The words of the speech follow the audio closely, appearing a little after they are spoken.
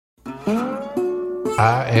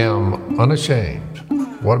I am unashamed.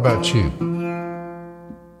 What about you?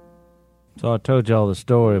 So I told y'all the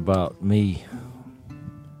story about me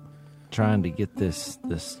trying to get this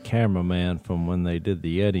cameraman from when they did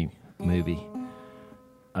the Yeti movie.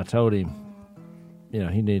 I told him, he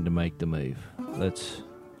needed to make the move. Let's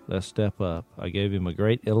step up. I gave him a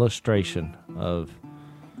great illustration of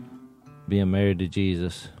being married to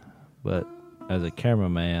Jesus, but as a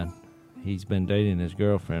cameraman, he's been dating his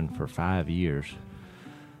girlfriend for 5 years.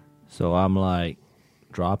 So I'm like,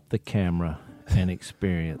 drop the camera and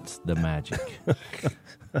experience the magic.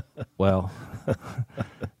 Well,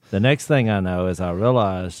 the next thing I know is I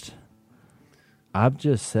realized I've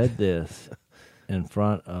just said this in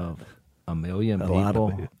front of a million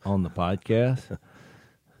people on the podcast.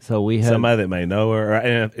 So we had somebody that may know her.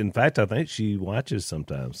 In fact, I think she watches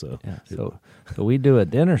sometimes. So yeah, so we do a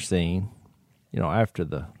dinner scene, after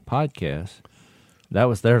the podcast. That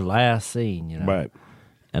was their last scene, Right.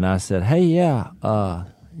 And I said, hey,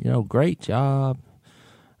 great job.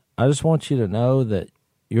 I just want you to know that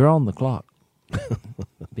you're on the clock.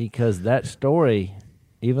 Because that story,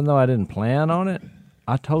 even though I didn't plan on it,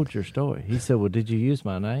 I told your story. He said, well, did you use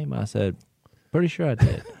my name? I said, pretty sure I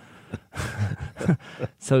did.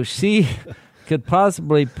 So she could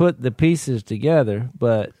possibly put the pieces together,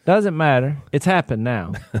 but doesn't matter. It's happened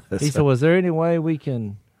now. He said, was there any way we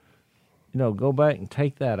can, go back and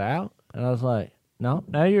take that out? And I was like, no,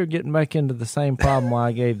 now you're getting back into the same problem why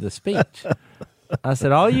I gave the speech. I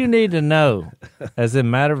said, all you need to know, as a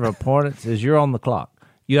matter of importance, is you're on the clock.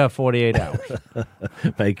 You have 48 hours.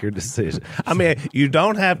 Make your decision. I mean, you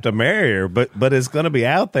don't have to marry her, but it's going to be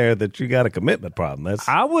out there that you got a commitment problem.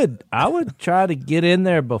 I would try to get in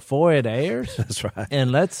there before it airs. That's right.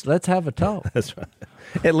 And let's have a talk. That's right.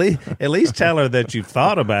 At least tell her that you've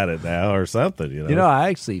thought about it now or something. I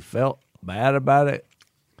actually felt bad about it.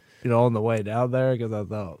 On the way down there, because I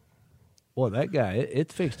thought, boy, that guy,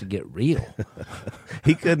 it's fixed to get real.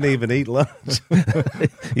 He couldn't even eat lunch.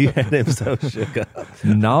 You had him so shook up.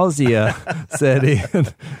 Nausea set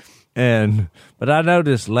in. But I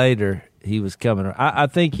noticed later he was coming. I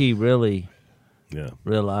think he really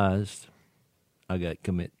realized I got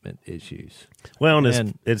commitment issues. Well,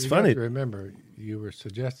 and it's funny. You have to remember, you were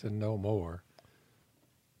suggesting no more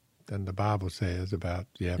than the Bible says about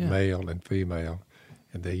male and female.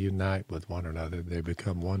 And they unite with one another. They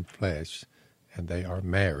become one flesh, and they are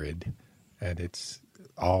married, and it's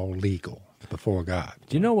all legal before God.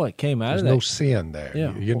 Do you know what came out of that? There's no sin there.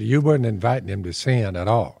 Yeah. You weren't inviting him to sin at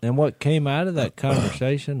all. And what came out of that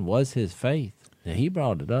conversation was his faith. And he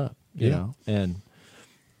brought it up, you know. And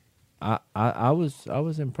I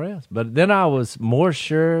was impressed. But then I was more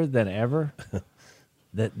sure than ever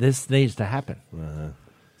that this needs to happen.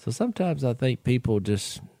 So sometimes I think people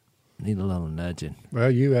just need a little nudging. Well,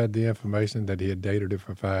 you had the information that he had dated her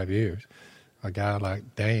for 5 years. A guy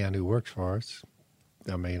like Dan, who works for us,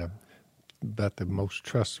 about the most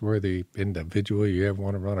trustworthy individual you ever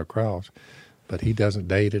want to run across. But he doesn't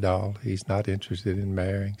date at all. He's not interested in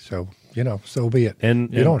marrying. So, so be it.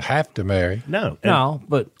 And you don't have to marry. No.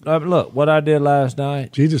 But look, what I did last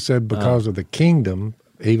night. Jesus said because of the kingdom,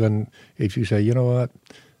 even if you say, you know what,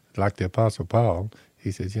 like the Apostle Paul,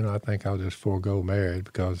 he says, I think I'll just forego marriage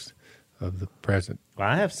because of the present. Well,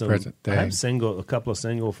 I have thing. a couple of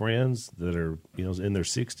single friends that are in their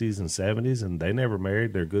 60s and 70s, and they never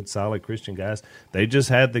married. They're good, solid Christian guys. They just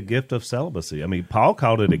had the gift of celibacy. I mean, Paul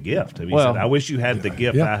called it a gift. He said, "I wish you had the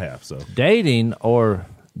gift I have." So dating or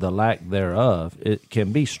the lack thereof, it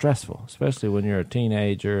can be stressful, especially when you're a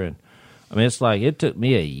teenager. And it's like it took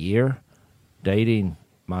me a year dating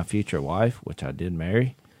my future wife, which I did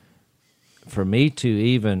marry, for me to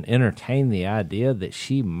even entertain the idea that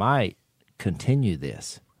she might continue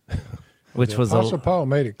this, which was Apostle Paul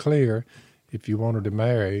made it clear if you wanted to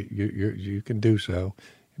marry, you can do so.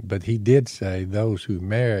 But he did say those who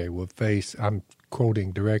marry will face, I'm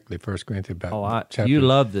quoting directly 1 Corinthians chapter. You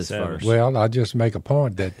love this verse. Well, I'll just make a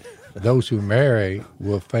point that those who marry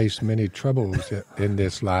will face many troubles in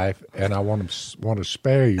this life, and I want to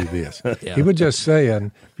spare you this. He was just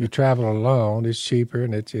saying, if you travel alone, it's cheaper,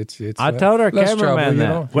 and it's. I told our cameraman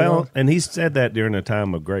that. Well, and he said that during a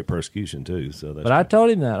time of great persecution too. So, but I told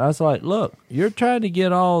him that. I was like, look, you're trying to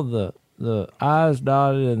get all the I's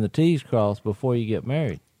dotted and the T's crossed before you get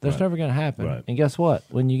married. That's never going to happen. Right. And guess what?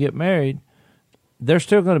 When you get married, they're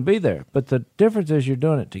still going to be there, but the difference is you're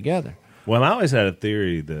doing it together. Well, I always had a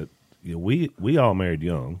theory that we all married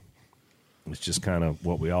young. It's just kind of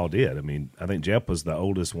what we all did. I mean, I think Jeff was the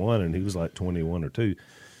oldest one, and he was like 21 or 2.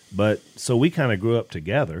 But so we kind of grew up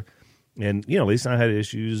together. And, Lisa and I had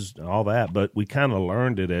issues, all that, but we kind of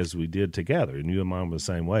learned it as we did together, and you and Mom were the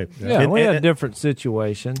same way. Yeah, we had different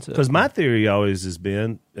situations. Because my theory always has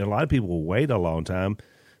been, and a lot of people will wait a long time,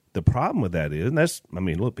 the problem with that is,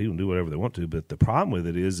 and look, people can do whatever they want to, but the problem with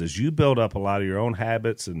it is you build up a lot of your own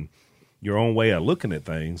habits and your own way of looking at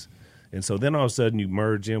things, and so then all of a sudden you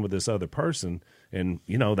merge in with this other person, and,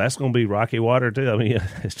 that's going to be rocky water, too. I mean,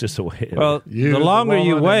 it's just a way. Well, the longer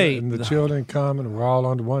you wait. And the children come and we're all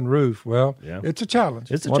under one roof. Well, it's a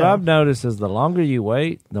challenge. What I've noticed is the longer you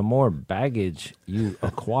wait, the more baggage you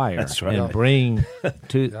acquire That's right. and bring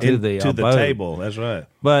to the table. That's right.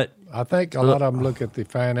 But I think a lot of them look at the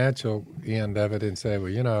financial end of it and say,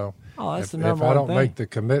 well, that's if I don't make the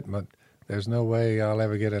commitment, there's no way I'll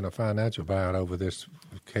ever get in a financial bout over this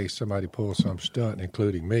in case somebody pulls some stunt,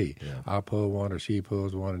 including me. Yeah. I'll pull one or she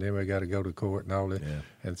pulls one, and then we got to go to court and all that. Yeah.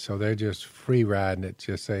 And so they're just free riding it,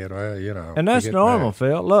 just saying, well, And that's normal,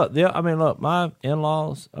 Phil. Look, my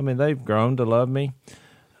in-laws, they've grown to love me.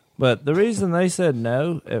 But the reason they said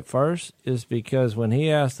no at first is because when he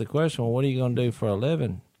asked the question, well, what are you going to do for a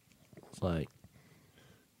living? It's like,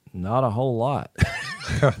 not a whole lot.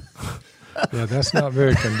 Yeah, that's not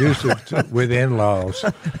very conducive with in-laws.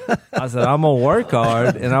 I said, I'm going to work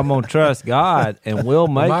hard, and I'm going to trust God, and we'll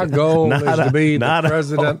make my it. My goal is to be the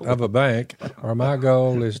president of a bank, or my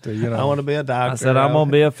goal is to, I want to be a doctor. I said, I'm going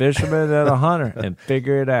to be a fisherman and a hunter and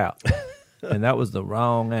figure it out. And that was the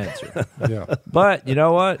wrong answer. Yeah. But you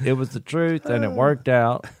know what? It was the truth, and it worked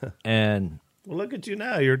out. And well, look at you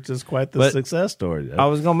now. You're just quite the success story. I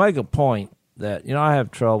was going to make a point that, I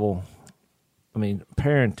have trouble.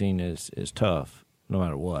 Parenting is tough no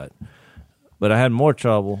matter what. But I had more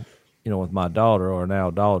trouble, with my daughter or now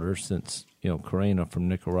daughter since, Karina from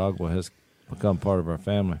Nicaragua has become part of our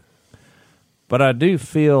family. But I do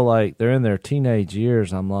feel like they're in their teenage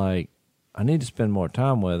years. I'm like, I need to spend more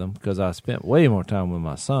time with them because I spent way more time with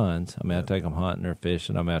my sons. I take them hunting or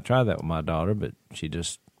fishing. I tried that with my daughter, but she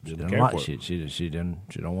didn't like it. She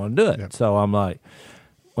don't want to do it. Yep. So I'm like,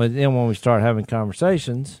 then when we start having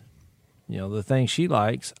conversations, the things she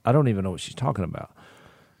likes, I don't even know what she's talking about.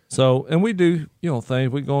 So, and we do, things.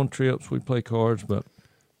 We go on trips, we play cards, but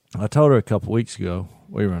I told her a couple weeks ago,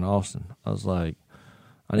 we were in Austin, I was like,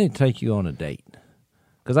 I need to take you on a date.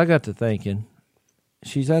 Because I got to thinking,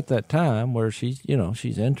 she's at that time where she's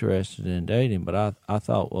interested in dating, but I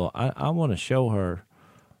thought, well, I want to show her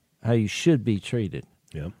how you should be treated.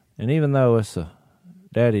 Yep. And even though it's a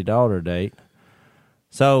daddy-daughter date,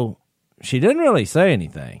 so she didn't really say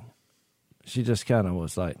anything. She just kind of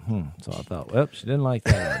was like, So I thought, well, she didn't like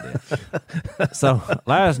that idea. So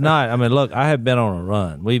last night, look, I have been on a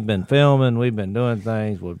run. We've been filming. We've been doing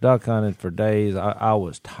things. We've duck hunted for days. I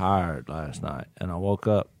was tired last night, and I woke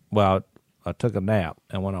up. Well, I took a nap,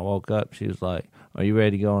 and when I woke up, she was like, are you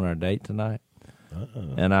ready to go on our date tonight?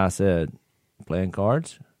 And I said, playing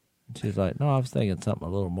cards? And she's like, no, I was thinking something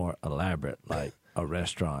a little more elaborate, like a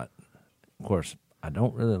restaurant. Of course, I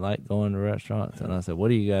don't really like going to restaurants. And I said, what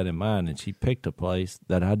do you got in mind? And she picked a place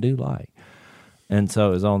that I do like. And so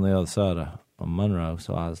it was on the other side of Monroe.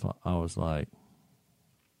 So I was like,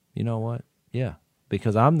 you know what? Yeah.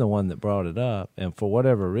 Because I'm the one that brought it up. And for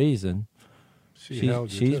whatever reason,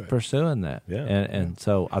 she's pursuing that. Yeah. And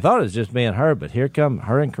so I thought it was just me and her. But here come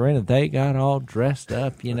her and Karina. They got all dressed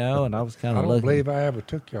up, and I was kind of looking. I don't believe I ever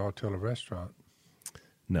took y'all to a restaurant.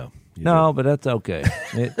 No. No, but that's okay.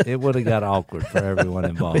 It would have got awkward for everyone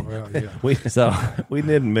involved. Well, yeah. We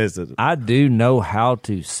didn't miss it. I do know how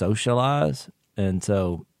to socialize, and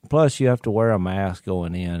so plus you have to wear a mask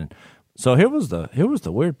going in. So here was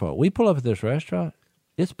the weird part. We pull up at this restaurant,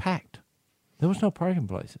 it's packed. There was no parking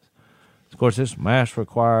places. Of course, this mask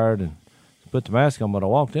required, and put the mask on. But I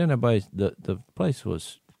walked in, the place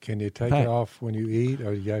was. Can you take it off when you eat,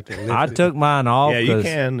 or you have to lift it? I took mine off. Yeah, you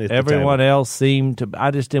can. Everyone else seemed to. I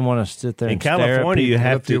just didn't want to sit there. In California, you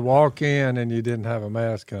have to. If you walk in and you didn't have a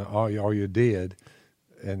mask, or you did,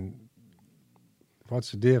 and what's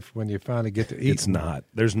the diff when you finally get to eat? It's not.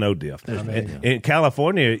 There's no diff. In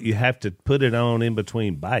California, you have to put it on in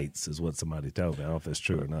between bites, is what somebody told me. I don't know if it's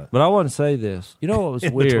true or not. But I want to say this. You know what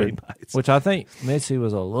was weird? Which I think Missy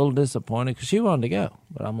was a little disappointed because she wanted to go,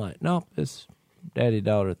 but I'm like, no, it's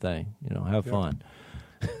daddy-daughter thing, have fun.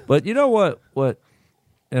 But you know what,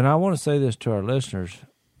 and I want to say this to our listeners,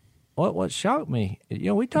 what shocked me,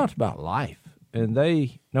 we talked about life, and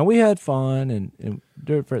we had fun, and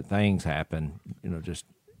different things happened, just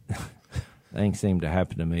things seem to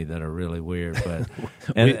happen to me that are really weird,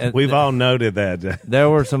 but we've all noted that. There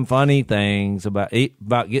were some funny things about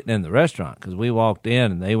getting in the restaurant, because we walked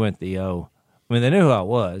in, and they went they knew who I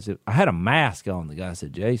was. I had a mask on. The guy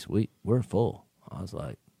said, Jase, we're full. I was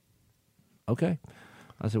like, okay.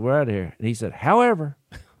 I said, we're out of here. And he said, however,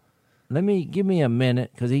 give me a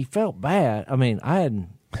minute, because he felt bad. I mean, I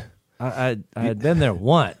had been there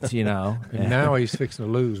once, you know. And now he's fixing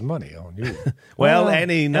to lose money on you. Well,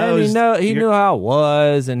 and he knows. He knew how it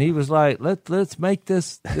was, and he was like, let's make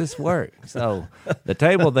this work. So the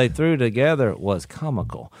table they threw together was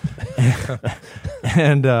comical.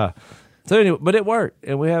 And so anyway, but it worked,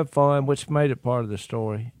 and we had fun, which made it part of the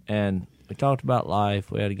story. And we talked about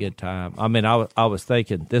life. We had a good time. I mean, I was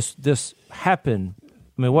thinking this happened.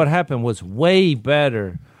 I mean, what happened was way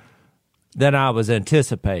better than I was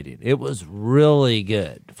anticipating. It was really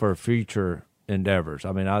good for future endeavors.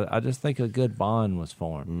 I mean, I just think a good bond was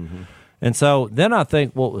formed. Mm-hmm. And so then I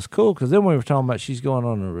think what was cool, because then we were talking about she's going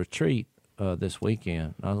on a retreat this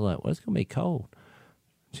weekend. I was like, well, it's going to be cold.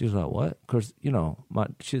 She was like, what? Of course, you know,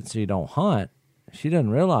 she don't hunt. She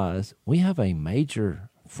doesn't realize we have a major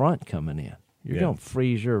front coming in. You're going to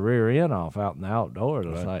freeze your rear end off out in the outdoors. I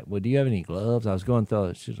was like, well, do you have any gloves? I was going through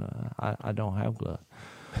it. She's like, I don't have gloves.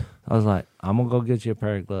 I was like, I'm going to go get you a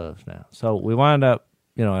pair of gloves now. So we wind up,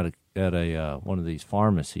 you know, at a one of these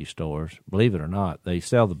pharmacy stores. Believe it or not, they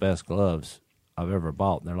sell the best gloves I've ever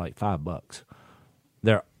bought. They're like $5.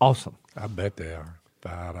 They're awesome. I bet they are.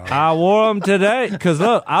 $5. I wore them today because,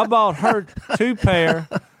 look, I bought her 2 pair,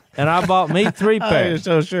 and I bought me 3 pairs.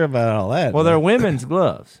 You're so sure about all that. Well, they're women's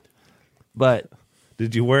gloves. But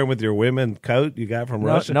did you wear them with your women coat you got from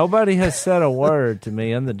Russia? Nobody has said a word to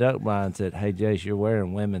me in the duck blind said, hey, Jase, you're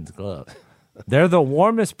wearing women's gloves. They're the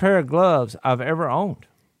warmest pair of gloves I've ever owned.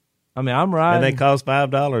 I mean, I'm riding. And they cost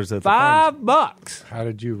 $5 at the $5. How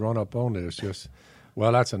did you run up on this?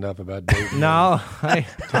 Well, that's enough about dating. No,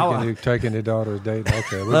 taking your daughter's date.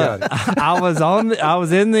 Okay, we got it. I was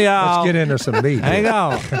in the aisle. Let's get into some meat. Hang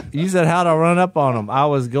on. You said how to run up on them. I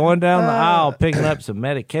was going down the aisle picking up some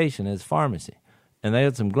medication at his pharmacy, and they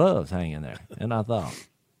had some gloves hanging there. And I thought,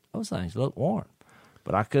 those things look warm.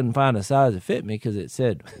 But I couldn't find a size that fit me because it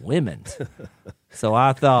said women's. So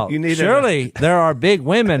I thought, surely there are big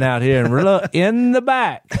women out here. And look, in the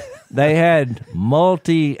back, they had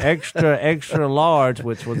extra large,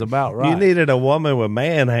 which was about right. You needed a woman with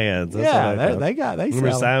man hands. That's they remember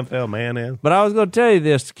Seinfeld man hands. But I was going to tell you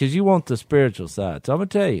this because you want the spiritual side. So I'm going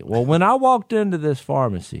to tell you. Well, when I walked into this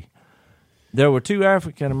pharmacy, there were 2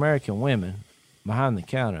 African-American women behind the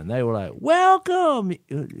counter, and they were like, welcome.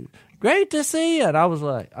 Great to see you. And I was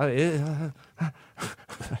like,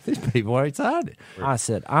 these people are excited. I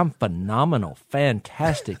said, I'm phenomenal,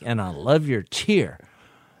 fantastic, and I love your cheer.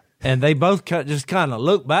 And they both just kind of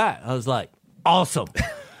looked back. I was like, awesome.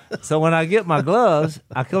 So when I get my gloves,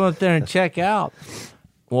 I come up there and check out.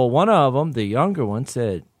 Well, one of them, the younger one,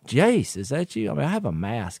 said, Jase, is that you? I mean, I have a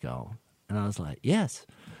mask on. And I was like, yes.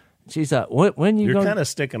 She's like, when you're kind of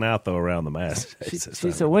sticking out, though, around the mask. She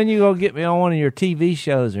said, when you going to get me on one of your TV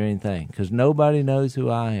shows or anything? Because nobody knows who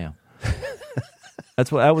I am.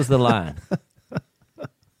 That was the line.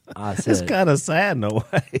 I said, it's kind of sad in a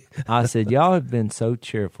way. I said, y'all have been so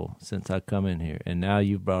cheerful since I come in here, and now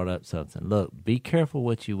you've brought up something. Look, be careful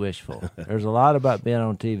what you wish for. There's a lot about being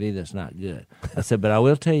on TV that's not good. I said, but I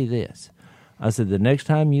will tell you this. I said, the next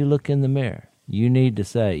time you look in the mirror, you need to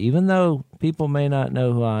say, even though people may not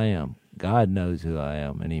know who I am, God knows who I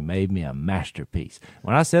am, and he made me a masterpiece.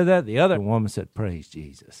 When I said that, the other woman said, praise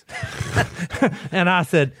Jesus. And I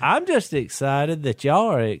said, I'm just excited that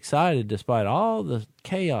y'all are excited despite all the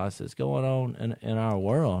chaos that's going on in our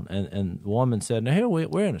world. And the woman said, now here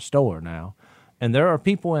we're in a store now, and there are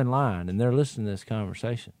people in line, and they're listening to this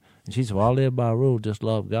conversation. And she said, well, I live by a rule, just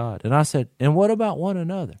love God. And I said, and what about one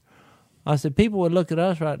another? I said, people would look at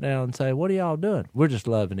us right now and say, what are y'all doing? We're just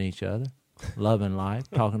loving each other, loving life,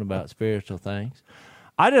 talking about spiritual things.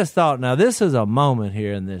 I just thought, now this is a moment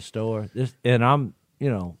here in this store, and I'm,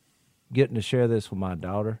 getting to share this with my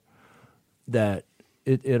daughter, that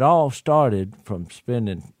it all started from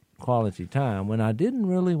spending quality time when I didn't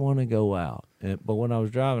really want to go out. But when I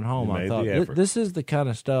was driving home, I thought, this is the kind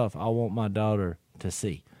of stuff I want my daughter to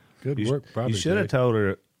see. Good work, probably. You should have told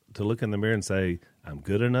her to look in the mirror and say, I'm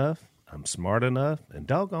good enough. I'm smart enough, and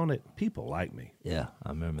doggone it, people like me. Yeah, I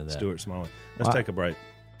remember that. Stuart Smalley. Let's take a break.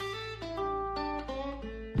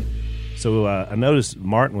 So I noticed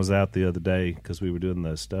Martin was out the other day because we were doing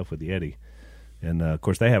the stuff with the Eddie. And, of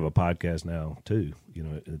course, they have a podcast now, too,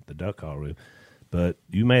 at the Duck Call Room. But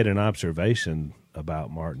you made an observation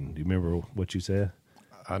about Martin. Do you remember what you said?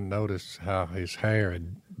 I noticed how his hair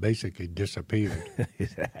had basically disappeared.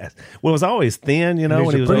 Well, it was always thin, you know. He's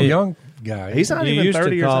when he a was pretty on, young guy. He's not You even used 30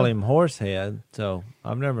 to years call old. him Horsehead, so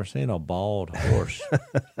I've never seen a bald horse.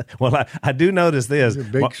 Well, I do notice this. He's a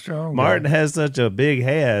big, strong Martin guy. has such a big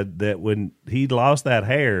head that when he lost that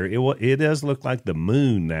hair, it does look like the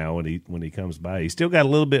moon now when he comes by. He's still got a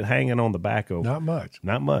little bit hanging on the back of. Not much.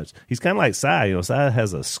 Not much. He's kind of like Si. You know, Si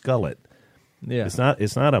has a skullet. Yeah,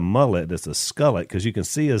 It's not a mullet. It's a skullet because you can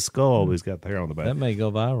see his skull. But he's got the hair on the back. that may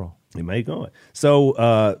go viral. It may go.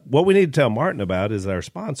 So what we need to tell Martin about is our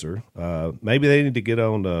sponsor. Maybe they need to get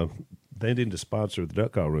on. They need to sponsor the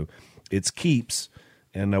Duck Call Room. It's Keeps,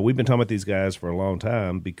 and we've been talking about these guys for a long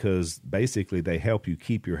time because basically they help you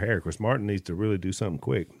keep your hair. Of course, Martin needs to really do something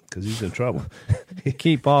quick because he's in trouble.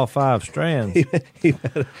 Keep all 5 strands. he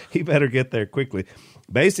better get there quickly.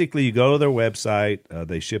 Basically, you go to their website.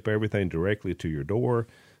 They ship everything directly to your door.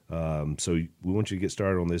 So we want you to get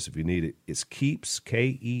started on this if you need it. It's Keeps,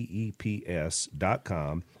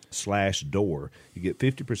 KEEPS.com/door. You get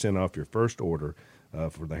 50% off your first order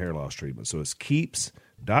for the hair loss treatment. So it's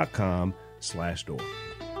Keeps.com/door.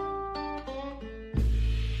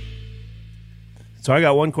 So I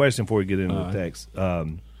got one question before we get into the text.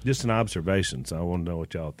 Just an observation. So I want to know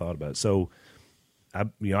what y'all thought about it. So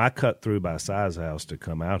I cut through by Si's house to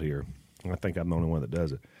come out here. I think I'm the only one that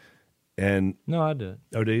does it. And No, I did.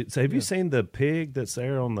 oh, do you? So have you seen the pig that's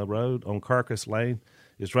there on the road on Carcass Lane?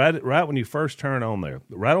 It's right when you first turn on there,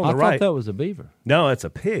 right on I the right. thought that was a beaver. No, it's a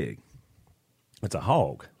pig. It's a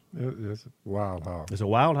hog. It's a wild hog. It's a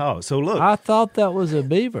wild hog. So look, I thought that was a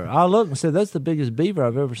beaver. I looked and said, "That's the biggest beaver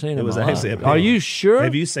I've ever seen." It in was my life. actually a pig. Are you sure?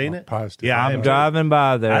 have you seen it? Positive. Yeah, I I'm am driving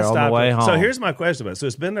by there I on the stopped way it. home. So here's my question about it. So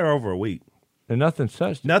it's been there over a week. and nothing's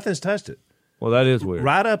touched it. Nothing's touched it. Well, that is weird.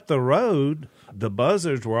 Right up the road, the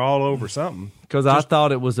buzzards were all over something. Because I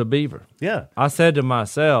thought it was a beaver. Yeah. I said to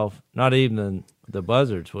myself, not even the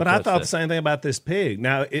buzzards. But I thought the same thing about this pig.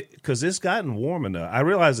 Now, because it's gotten warm enough. I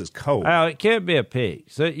realize it's cold. Oh, it can't be a pig.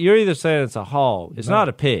 So you're either saying it's a hog. It's not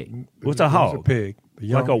a pig. What's a hog? It's a pig.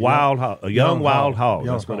 Like a wild hog. A young wild hog.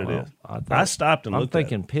 Young That's what it hog. is. I stopped and I'm looked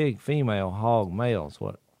thinking at pig, female, hog, males.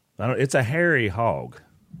 What? it. It's a hairy hog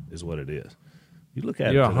is what it is. You look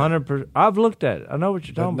at You're it. 100%. I've looked at it. I know what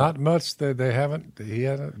you're talking about. Not much that they haven't. He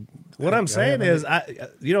hasn't. What I'm saying is,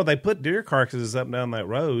 they put deer carcasses up and down that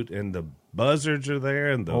road, and the buzzards are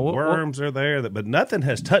there, and the worms are there, but nothing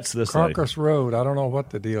has touched this thing. Carcass Road. I don't know what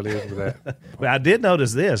the deal is with that. But I did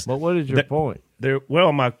notice this. But what is your point?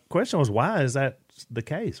 Well, my question was, why is that the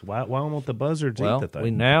case? Why won't the buzzards eat the thing?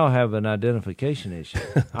 We now have an identification issue.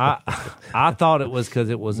 I thought it was because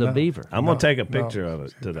it was a beaver. I'm going to take a picture of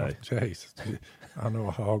it today. Jase, I know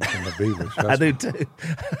a hog from the beavers. I do too.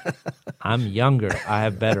 I'm younger. I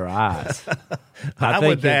have better eyes. I'm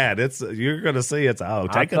with Dad. You're going to see it's a hog.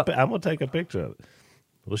 I'm going to take a picture of it.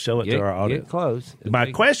 We'll show it to our audience. Get close.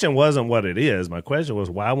 My question wasn't what it is. My question was,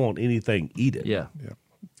 why won't anything eat it? Yeah.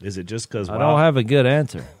 Is it just because I don't have a good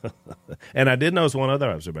answer. And I did notice one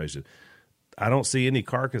other observation. I don't see any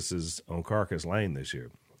carcasses on Carcass Lane this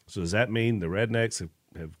year. So does that mean the rednecks have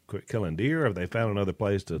quit killing deer, or have they found another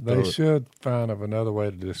place to throw They should find another way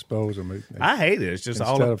to dispose them. I hate it. It's just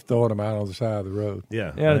instead of throwing them out on the side of the road.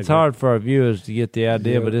 Yeah. Yeah, it's hard for our viewers to get the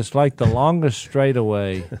idea, but it's like the longest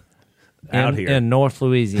straightaway out here in North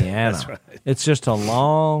Louisiana. That's right. It's just a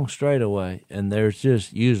long straightaway, and there's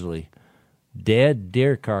just usually dead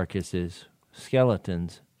deer carcasses,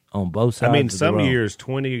 skeletons on both sides. I mean, of some the road. years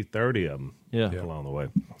 20, 30 of them along the way.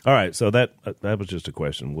 All right, so that was just a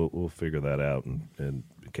question. We'll figure that out and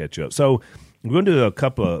catch up. So we're going to do a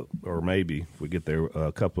couple of, or maybe if we get there,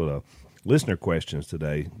 a couple of listener questions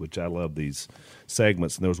today, which I love these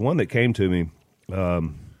segments. And there was one that came to me.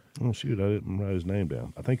 Oh, shoot, I didn't write his name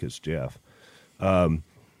down. I think it's Jeff.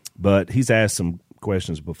 But he's asked some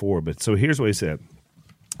questions before. But so here's what he said.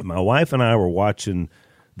 My wife and I were watching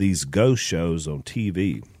these ghost shows on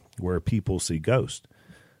TV where people see ghosts.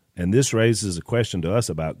 And this raises a question to us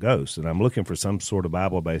about ghosts. And I'm looking for some sort of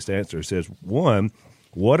Bible-based answer. It says, one,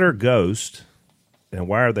 what are ghosts and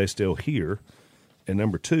why are they still here? And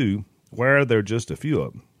number two, why are there just a few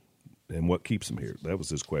of them? And what keeps them here? That was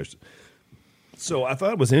his question. So I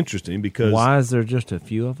thought it was interesting because... Why is there just a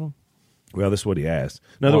few of them? Well, that's what he asked.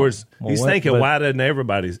 In other words, he's thinking, why doesn't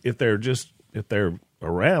everybody, if they're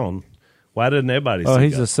around, why doesn't everybody see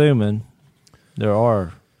he's ghosts? assuming there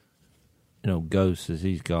are, ghosts, as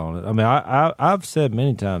he's calling it. I mean, I've said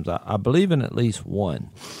many times, I believe in at least one.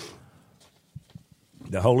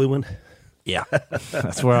 The Holy One? Yeah.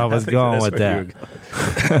 That's where I was going with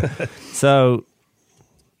that. So,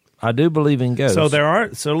 I do believe in ghosts. So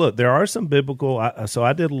there are some biblical. So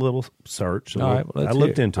I did a little search. All right, well, I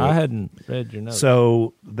looked into it. I hadn't read your notes.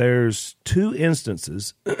 So there's 2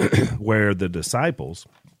 instances where the disciples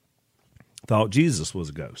thought Jesus was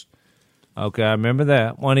a ghost. Okay, I remember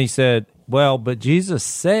that. When he said, well, but Jesus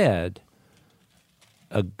said,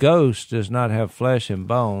 a ghost does not have flesh and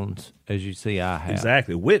bones, as you see I have.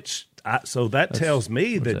 Exactly. So that tells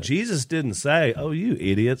me that Jesus didn't say, "Oh, you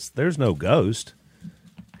idiots, there's no ghost."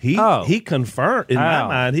 He confirmed, in my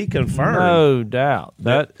mind, he confirmed. No doubt.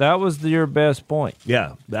 That was your best point.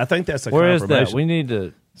 Yeah, I think that's a Where confirmation. is that? We need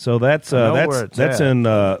to. So that's in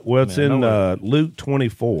Luke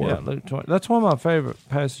 24. Yeah, Luke 20. That's one of my favorite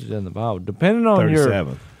passages in the Bible. Depending on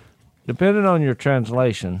 37. Depending on your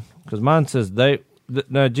translation, because mine says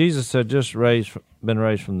now Jesus had just been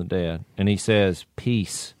raised from the dead, and he says,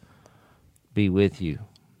 "Peace be with you,"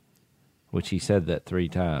 which he said that 3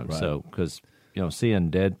 times. Right. So, because seeing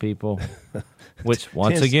dead people, which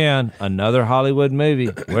once again, another Hollywood movie.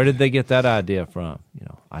 Where did they get that idea from?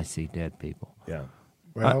 I see dead people. Yeah.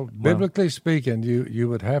 Well, biblically speaking, you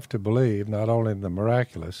would have to believe not only in the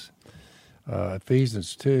miraculous,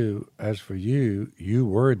 Ephesians 2, as for you, you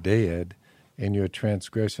were dead in your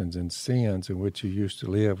transgressions and sins in which you used to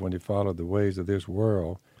live when you followed the ways of this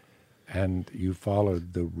world, and you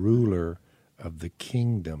followed the ruler of the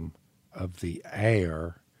kingdom of the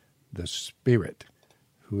air, the Spirit,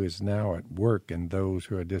 who is now at work in those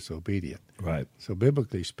who are disobedient. Right. So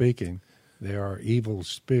biblically speaking, there are evil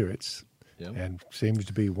spirits, and seems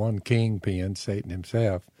to be one kingpin, Satan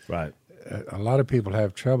himself. Right. A lot of people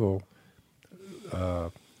have trouble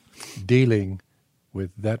dealing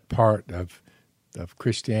with that part of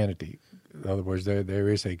Christianity. In other words, there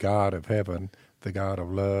is a God of heaven, the God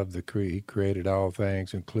of love, He created all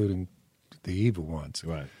things, including the evil ones.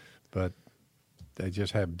 Right. But they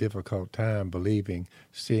just have a difficult time believing,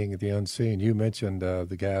 seeing the unseen. You mentioned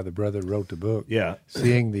the brother who wrote the book. Yeah.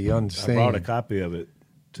 Seeing the unseen. I brought a copy of it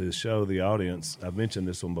to show the audience. I've mentioned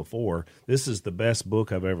this one before. This is the best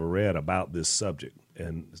book I've ever read about this subject,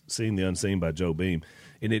 and Seeing the Unseen by Joe Beam.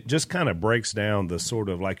 And it just kind of breaks down the sort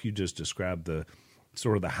of, like you just described, the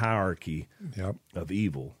sort of the hierarchy of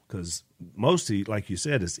evil. Because mostly, like you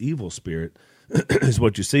said, it's evil spirit is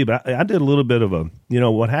what you see. But I did a little bit of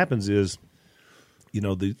what happens is,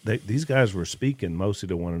 these guys were speaking mostly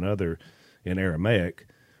to one another in Aramaic.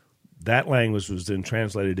 That language was then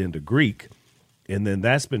translated into Greek, and then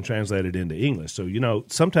that's been translated into English. So,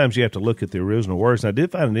 sometimes you have to look at the original words. And I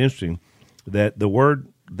did find it interesting that the word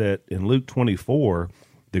that in Luke 24,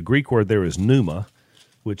 the Greek word there is pneuma,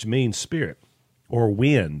 which means spirit, or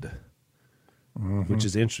wind, which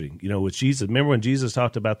is interesting. With Jesus, remember when Jesus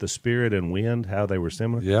talked about the spirit and wind, how they were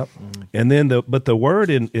similar? Yep. And then the word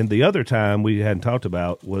in the other time we hadn't talked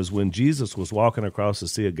about was when Jesus was walking across the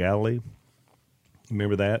Sea of Galilee.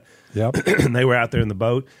 Remember that? Yep. And they were out there in the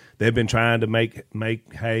boat. They've been trying to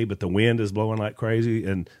make hay, but the wind is blowing like crazy.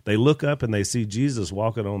 And they look up and they see Jesus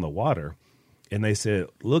walking on the water. And they said,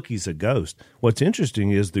 "Look, he's a ghost." What's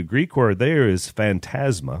interesting is the Greek word there is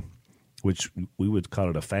phantasma, which we would call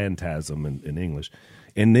it a phantasm in English.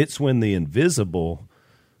 And it's when the invisible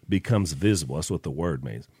becomes visible. That's what the word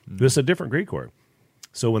means. Mm-hmm. It's a different Greek word.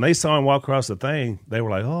 So when they saw him walk across the thing, they were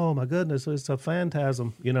like, "Oh, my goodness, it's a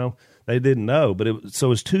phantasm." They didn't know. But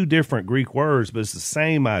it's 2 different Greek words, but it's the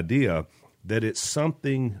same idea that it's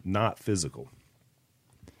something not physical.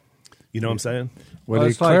 You know what I'm saying? Well,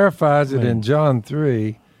 he clarifies it in John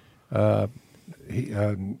 3.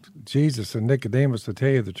 Jesus and Nicodemus, to tell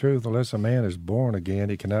you the truth, unless a man is born again,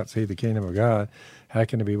 he cannot see the kingdom of God. How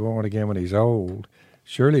can he be born again when he's old?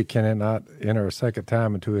 Surely can he not enter a second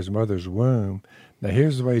time into his mother's womb? Now,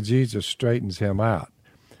 here's the way Jesus straightens him out.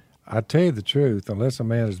 I tell you the truth, unless a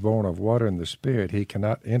man is born of water and the Spirit, he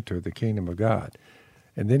cannot enter the kingdom of God.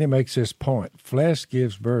 And then he makes this point. Flesh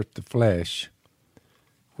gives birth to flesh,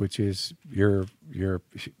 which is your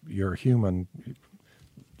human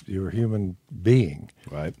being.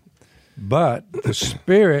 Right. But the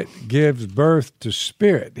Spirit gives birth to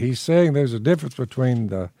spirit. He's saying there's a difference between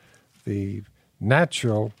the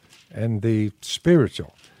natural and the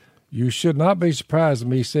spiritual. You should not be surprised at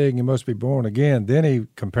me saying you must be born again. Then he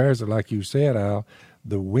compares it like you said, Al.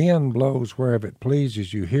 The wind blows wherever it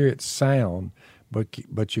pleases. You hear its sound,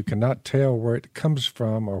 but you cannot tell where it comes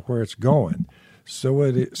from or where it's going. So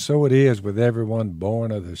it is with everyone born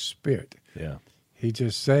of the Spirit. Yeah. He's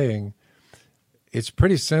just saying it's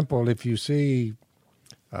pretty simple. If you see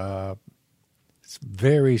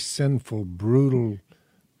very sinful, brutal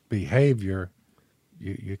behavior,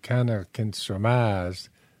 you kind of can surmise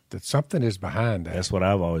that something is behind that. That's what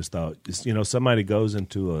I've always thought. Somebody goes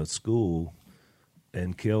into a school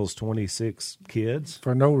and kills 26 kids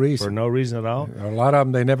for no reason. For no reason at all. A lot of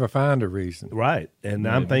them, they never find a reason. Right. And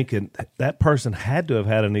I'm thinking that person had to have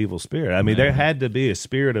had an evil spirit. I mean, there had to be a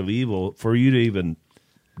spirit of evil for you to even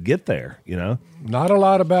get there, you know? Not a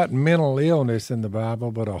lot about mental illness in the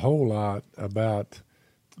Bible, but a whole lot about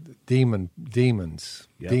demons,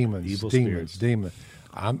 evil spirits. demons.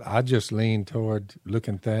 I just lean toward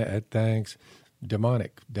looking at things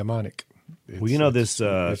demonic. Well, you know this.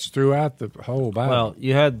 It's throughout the whole Bible. Well,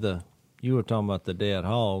 you were talking about the dead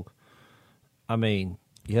hog. I mean,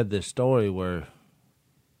 you had this story where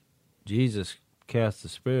Jesus cast the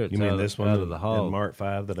spirits out of the hog. In Mark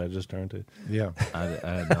 5 that I just turned to? Yeah. I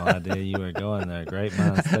had no idea you were going there. Great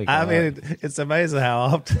minds think I alike. mean, it's amazing how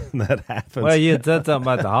often that happens. Well, you had said something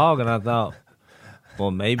about the hog, and I thought,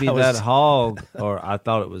 well, maybe that hog, or I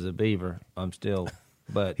thought it was a beaver. I'm still,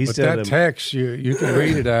 but that text, you can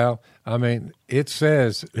read it, Al. I mean, it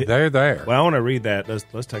says they're there. Well, I want to read that.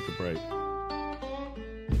 Let's take a break.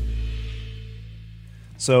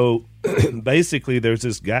 So, basically, there's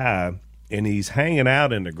this guy, and he's hanging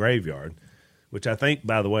out in the graveyard, which I think,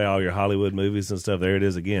 by the way, all your Hollywood movies and stuff, there it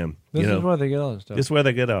is again. This is where they get all this stuff. This is where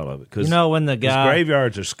they get all of it. Cause, when the guy...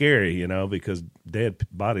 graveyards are scary, because dead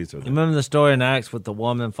bodies are there. Remember the story in Acts with the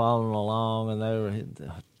woman following along, and they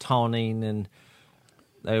were taunting, and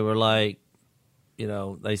they were like,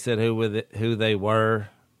 they said who they were,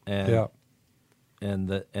 and and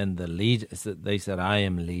the legion. They said, "I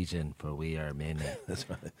am legion, for we are many." That's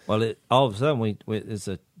right. Well, all of a sudden, it's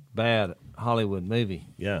a bad Hollywood movie.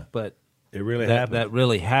 Yeah, but it really happened. That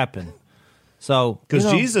really happened. So,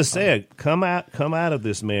 because Jesus said, "Come out of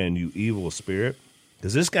this man, you evil spirit."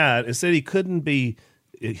 Because this guy, it said he couldn't be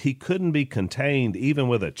contained even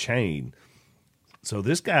with a chain. So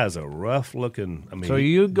this guy's a rough looking. I mean, so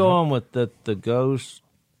you going with the ghosts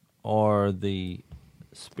or the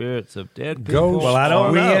spirits of dead people? Ghosts, well, I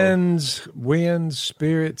don't know. Winds,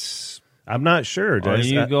 spirits. I'm not sure. Are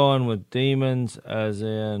you going with demons, as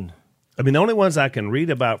in? I mean, the only ones I can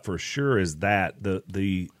read about for sure is that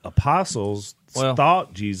the apostles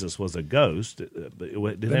thought Jesus was a ghost.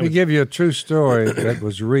 Let me give you a true story that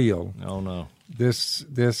was real. Oh no! This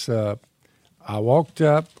I walked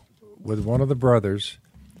up with one of the brothers,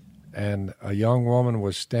 and a young woman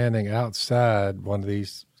was standing outside one of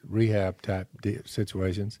these rehab type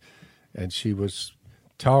situations, and she was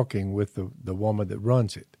talking with the woman that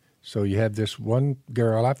runs it. So you have this one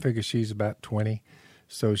girl, I figure she's about 20.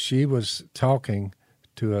 So she was talking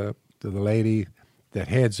to the lady that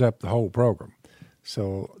heads up the whole program.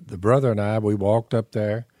 So the brother and I, we walked up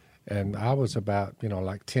there, and I was about,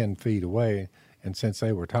 like 10 feet away. And since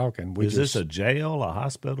they were talking, is this a jail, a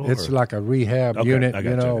hospital? It's like a rehab unit,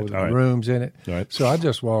 with right. rooms in it. Right. So I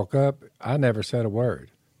just walk up. I never said a word.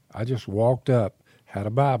 I just walked up, had a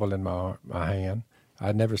Bible in my hand.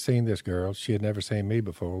 I'd never seen this girl. She had never seen me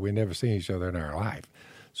before. We'd never seen each other in our life.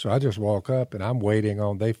 So I just walk up, and I'm waiting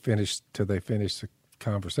on they finish the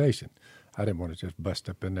conversation. I didn't want to just bust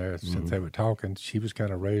up in there since they were talking. She was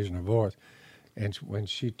kind of raising her voice. And when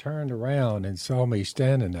she turned around and saw me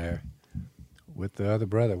standing there with the other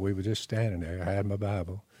brother, we were just standing there. I had my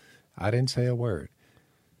Bible. I didn't say a word.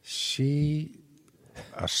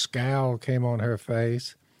 A scowl came on her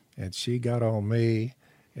face, and she got on me,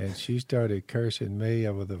 and she started cursing me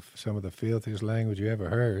over some of the filthiest language you ever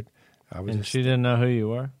heard. She didn't know who you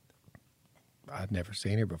were? I'd never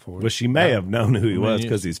seen her before. Well, she may have known who he was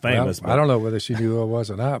because he's famous. Well, I don't know whether she knew who I was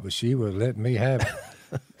or not, but she was letting me have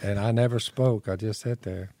it. And I never spoke. I just sat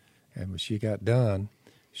there. And when she got done,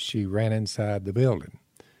 she ran inside the building.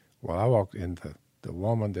 Well, I walked in. The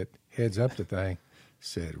woman that heads up the thing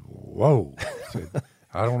said, "Whoa!" Said,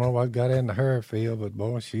 "I don't know what got into her, Phil, but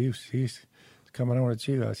boy, she's coming on at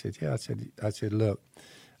you." I said, "Yeah." I said, "Look,"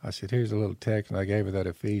 I said, "here's a little text," and I gave her that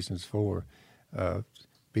Ephesians 4.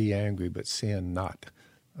 Be angry, but sin not.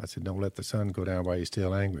 I said, don't let the sun go down while you're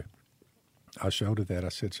still angry. I showed her that. I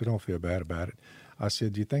said, so don't feel bad about it. I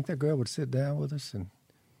said, do you think that girl would sit down with us and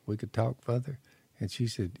we could talk further? And she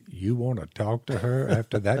said, you want to talk to her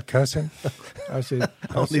after that cussing? I said,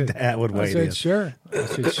 only Dad would wait. I said, sure. I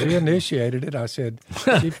said, she initiated it. I said,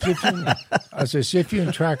 see if you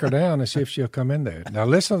can track her down and see if she'll come in there. Now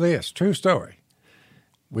listen to this, true story.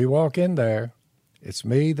 We walk in there. It's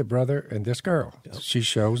me, the brother, and this girl. Yep. She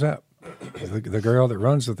shows up. The girl that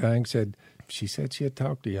runs the thing said she had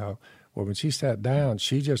talked to y'all. Well, when she sat down,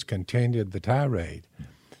 she just continued the tirade.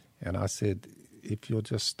 And I said, if you'll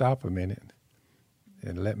just stop a minute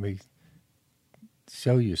and let me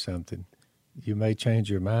show you something, you may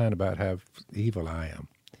change your mind about how evil I am.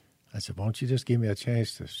 I said, won't you just give me a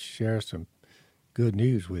chance to share some good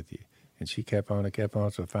news with you? And she kept on and kept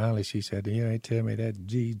on. So finally she said, you ain't tell me that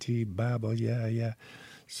GT Bible. Yeah.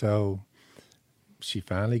 So she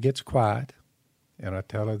finally gets quiet, and I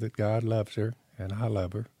tell her that God loves her and I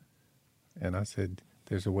love her. And I said,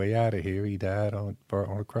 there's a way out of here. He died on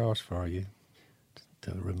a cross for you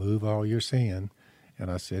to remove all your sin.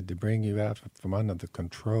 And I said, to bring you out from under the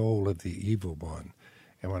control of the evil one.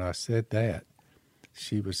 And when I said that,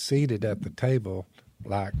 she was seated at the table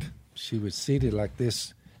like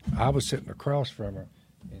this. I was sitting across from her,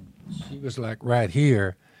 and she was like right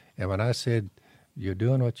here. And when I said, you're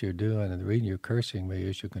doing what you're doing, and the reason you're cursing me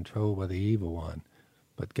is you're controlled by the evil one.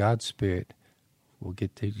 But God's Spirit will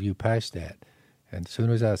get you past that. And as soon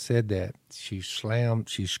as I said that, she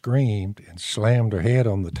screamed and slammed her head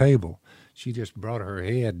on the table. She just brought her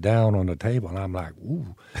head down on the table, and I'm like,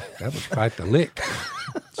 ooh, that was quite the lick.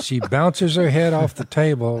 She bounces her head off the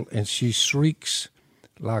table, and she shrieks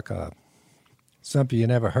like something you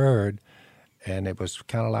never heard, and it was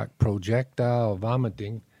kind of like projectile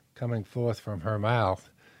vomiting coming forth from her mouth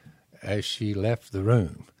as she left the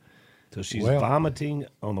room. So she's vomiting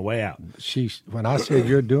on the way out. When I said,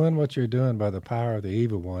 you're doing what you're doing by the power of the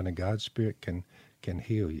evil one, and God's Spirit can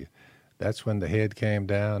heal you, that's when the head came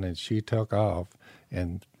down, and she took off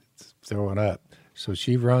and throwing up. So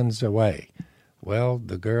she runs away. Well,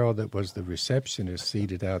 the girl that was the receptionist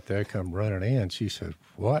seated out there come running in. She said,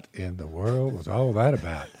 what in the world was all that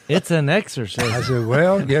about? It's an exorcism. I said,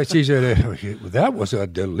 well, yeah. She said, that was a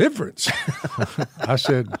deliverance. I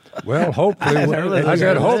said, well,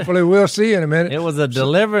 hopefully we'll see in a minute. It was a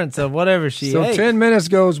deliverance of whatever she ate. So 10 minutes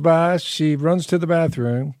goes by. She runs to the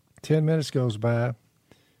bathroom. 10 minutes goes by.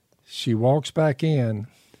 She walks back in,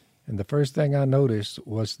 and the first thing I noticed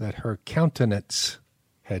was that her countenance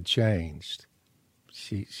had changed.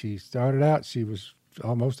 She started out, she was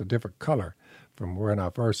almost a different color from when I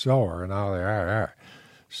first saw her, and all there.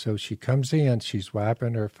 So she comes in, she's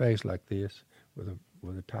wiping her face like this with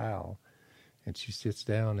a towel, and she sits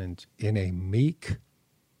down, and in a meek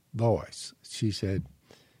voice, she said,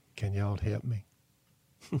 can y'all help me?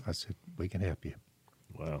 I said, we can help you.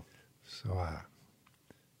 Wow. So I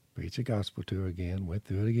preached the gospel to her again, went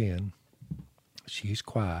through it again. She's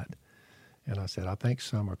quiet. And I said, I think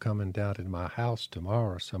some are coming down to my house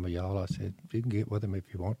tomorrow, some of y'all. I said, you can get with them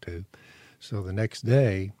if you want to. So the next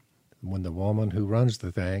day, when the woman who runs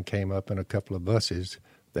the thing came up in a couple of buses,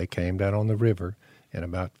 they came down on the river,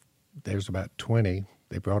 and there's about 20.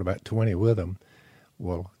 They brought about 20 with them.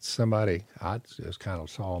 Well, I just kind of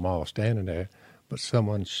saw them all standing there, but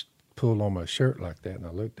someone pulled on my shirt like that, and I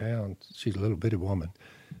looked down. She's a little bitty woman.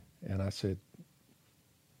 And I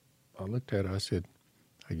looked at her, I said,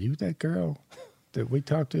 are you that girl that we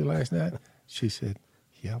talked to last night? She said,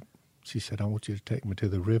 yep. She said, I want you to take me to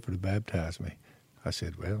the river to baptize me. I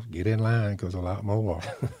said, well, get in line because a lot more.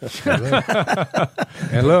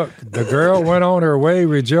 And look, the girl went on her way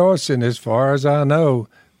rejoicing as far as I know,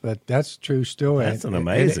 but that's a true story. That's an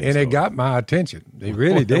amazing story. And it got my attention. It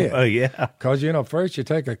really did. Oh, yeah. Because, first you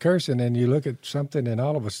take a cursing and you look at something and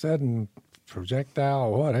all of a sudden,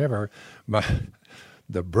 projectile or whatever,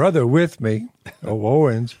 the brother with me,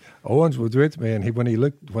 Owens was with me, and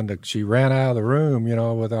when she ran out of the room,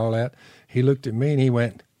 with all that, he looked at me and he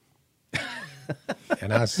went,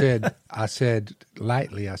 and I said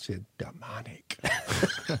lightly, demonic.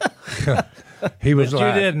 He was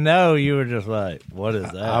but you didn't know. You were just like, what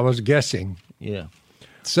is that? I was guessing. Yeah.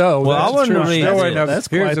 So I want to read.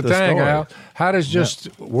 Here's the thing, Al. How does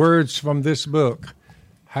just words from this book?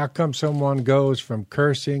 How come someone goes from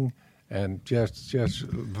cursing and just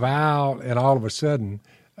vile, and all of a sudden,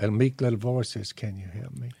 a meek little voice says, "Can you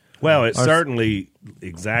help me?" Well, it certainly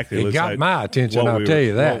exactly it looks got like my attention. I'll tell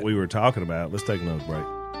you that. What we were talking about. Let's take another break.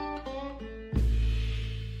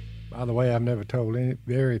 By the way, I've never told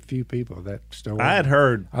very few people that story. I had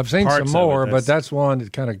heard. I've seen some more, but that's one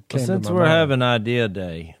that kind of came to my mind. Since we're having Idea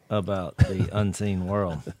Day about the unseen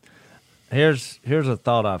world, here's a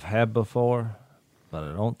thought I've had before, but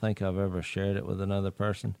I don't think I've ever shared it with another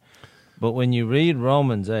person. But when you read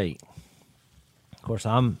Romans 8, of course,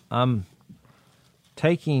 I'm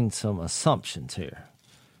taking some assumptions here,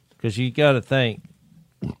 because you got to think.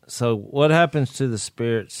 So, what happens to the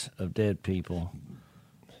spirits of dead people?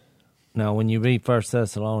 Now, when you read 1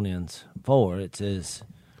 Thessalonians 4, it says,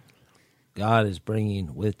 God is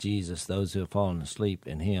bringing with Jesus those who have fallen asleep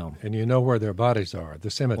in Him, and you know where their bodies are,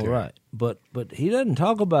 the cemetery. Well, right, but he doesn't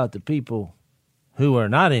talk about the people who are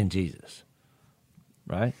not in Jesus.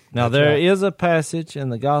 Right? Now, there is a passage in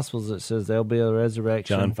the Gospels that says there'll be a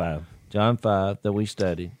resurrection. John 5 that we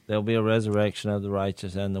studied. There'll be a resurrection of the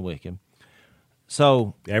righteous and the wicked.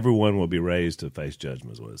 So everyone will be raised to face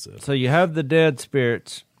judgment, is what it says. So you have the dead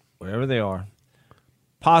spirits wherever they are.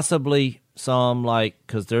 Possibly some, like,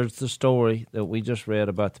 because there's the story that we just read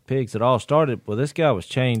about the pigs. It all started, well, this guy was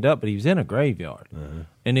chained up, but he was in a graveyard.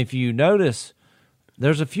 And if you notice,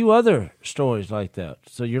 there's a few other stories like that.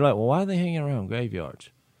 So you're like, well, why are they hanging around graveyards?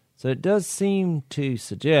 So it does seem to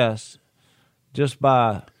suggest, just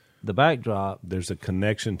by the backdrop, there's a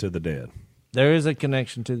connection to the dead. There is a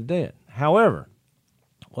connection to the dead. However,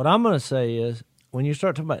 what I'm going to say is, when you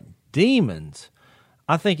start talking about demons,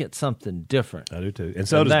 I think it's something different. I do too. And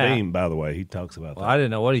so does Beam, by the way. He talks about that. I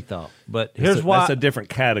didn't know what he thought. But here's why. That's a different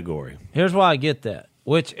category. Here's why I get that.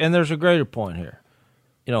 And there's a greater point here.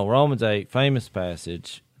 Romans 8, famous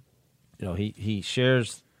passage, he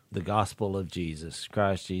shares the gospel of Jesus.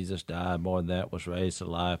 Christ Jesus died, more than that, was raised to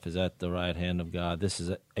life, is at the right hand of God. This is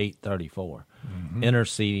at 8:34,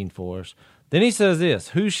 interceding for us. Then he says this,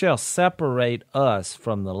 who shall separate us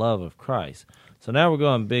from the love of Christ? So now we're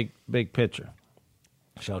going big picture.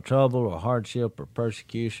 Shall trouble or hardship or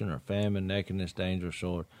persecution or famine, nakedness, danger, or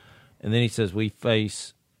sword. And then he says we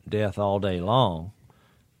face death all day long,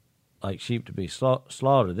 like sheep to be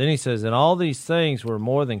slaughtered. Then he says, in all these things we're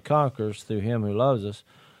more than conquerors through him who loves us.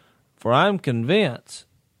 For I'm convinced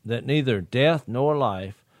that neither death nor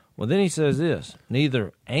life, well, then he says this,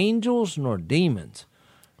 neither angels nor demons.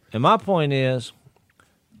 And my point is,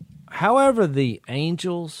 however the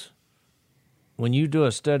angels, when you do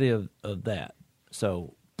a study of that,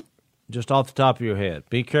 so just off the top of your head,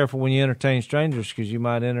 be careful when you entertain strangers because you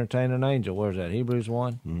might entertain an angel. Where's that? Hebrews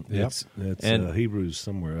 1? It's Hebrews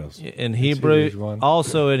somewhere else. In Hebrews,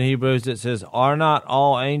 also in Hebrews, it says, are not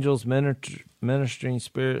all angels ministering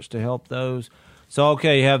spirits to help those? So,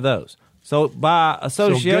 okay, you have those. So by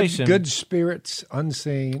association. So good spirits,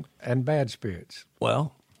 unseen, and bad spirits.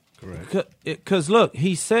 Well, correct. Because look,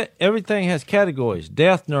 he said everything has categories,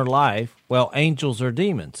 death nor life. Well, angels or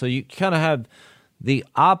demons. So you kind of have the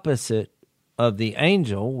opposite of the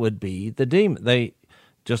angel would be the demon. They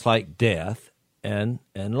just like death and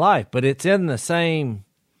life, but it's in the same.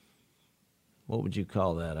 What would you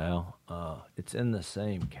call that, Al? It's in the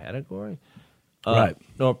same category, right?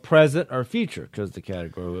 Or present or future, because the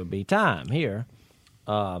category would be time here.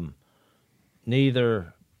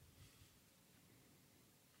 Neither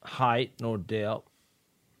height nor depth,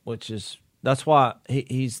 that's why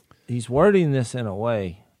he's wording this in a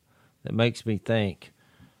way that makes me think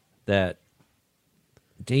that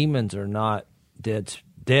demons are not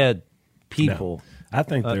dead people. No,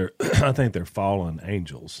 I think they're fallen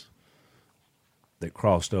angels that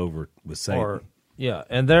crossed over with Satan.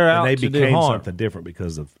 And they're out they to became do harm. something different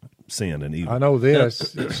because of sin and evil. I know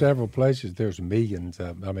this. Several places there's millions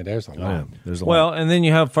of them. I mean, there's a lot. There's a lot. And then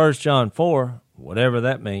you have 1 John 4, whatever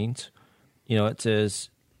that means. It says,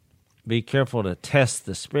 be careful to test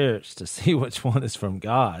the spirits to see which one is from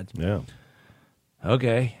God. Yeah.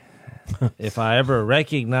 Okay. If I ever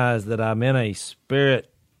recognize that I'm in a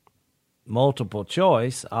spirit multiple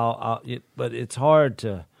choice, but it's hard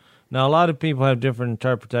to. Now, a lot of people have different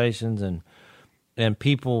interpretations, and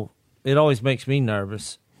people. It always makes me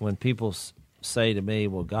nervous when people say to me,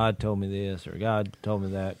 "Well, God told me this," or "God told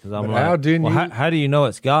me that," because I'm how do you know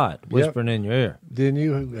it's God whispering in your ear? Didn't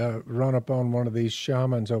you run up on one of these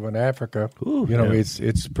shamans over in Africa? Ooh,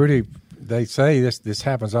 it's pretty. They say this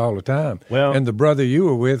happens all the time. Well, and the brother you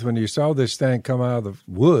were with when you saw this thing come out of the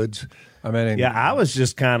woods, I was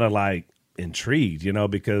just kind of like intrigued,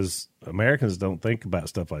 because Americans don't think about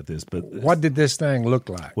stuff like this. But what did this thing look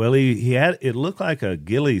like? Well, he had it looked like a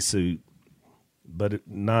ghillie suit, but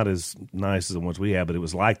not as nice as the ones we had. But it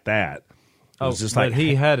was like that. It was just but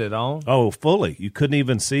he had it on. Oh, fully. You couldn't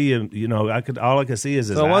even see him. All I could see is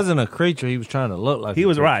his So it eye. wasn't a creature. He was trying to look like. He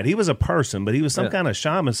was right. He was a person, but he was some kind of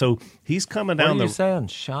shaman. So he's coming down What are you saying,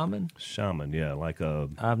 shaman? Shaman, yeah, like a.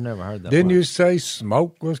 I've never heard that. Didn't you say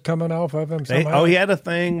smoke was coming off of him? He had a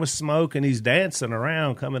thing with smoke, and he's dancing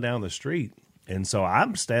around coming down the street. And so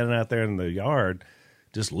I'm standing out there in the yard,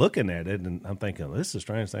 just looking at it, and I'm thinking, this is the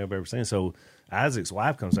strangest thing I've ever seen. So Isaac's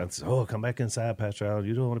wife comes out and says, "Oh, come back inside, Pastor Allen.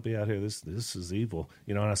 You don't want to be out here. This is evil."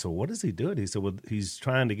 And I said, "What is he doing?" He said, "Well, he's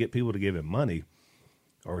trying to get people to give him money,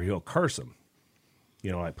 or he'll curse them.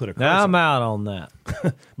 Like put a curse." Now I'm out on that.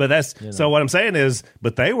 But that's so. What I'm saying is,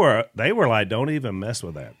 but they were like, "Don't even mess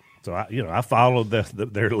with that." So I followed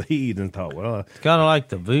their lead and thought, well, it's kind of like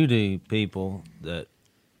the voodoo people that.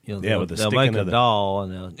 They'll make a doll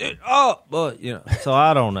and they'll So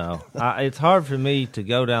I don't know. It's hard for me to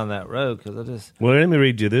go down that road because I just. Well, let me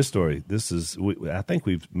read you this story. This is I think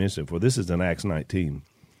we've mentioned it before. This is in Acts 19.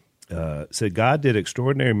 It said God did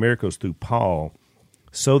extraordinary miracles through Paul,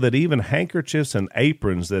 so that even handkerchiefs and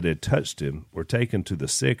aprons that had touched him were taken to the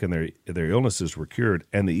sick, and their illnesses were cured,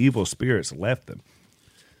 and the evil spirits left them.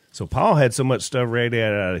 So Paul had so much stuff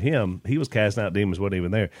radiated out of him, he was casting out demons, wasn't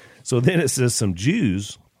even there. So then it says some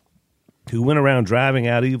Jews who went around driving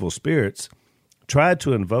out evil spirits tried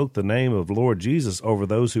to invoke the name of Lord Jesus over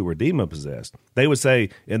those who were demon-possessed. They would say,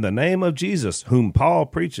 in the name of Jesus, whom Paul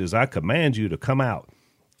preaches, I command you to come out.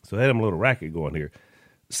 So they had a little racket going here.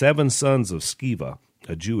 7 sons of Sceva,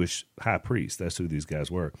 a Jewish high priest. That's who these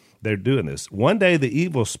guys were. They're doing this. One day the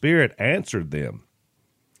evil spirit answered them,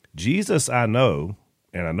 Jesus I know,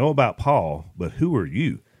 and I know about Paul, but who are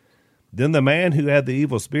you? Then the man who had the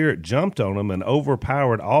evil spirit jumped on them and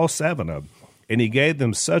overpowered all 7 of them. And he gave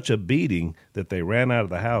them such a beating that they ran out of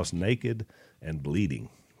the house naked and bleeding.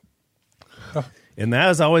 And that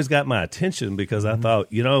has always got my attention because I thought,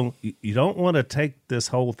 you don't want to take this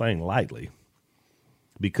whole thing lightly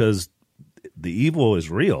because the evil is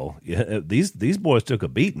real. These boys took a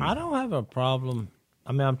beating. I don't have a problem.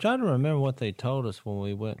 I mean, I'm trying to remember what they told us when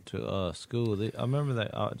we went to school. I remember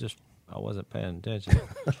that I wasn't paying attention.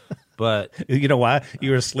 But you know why? You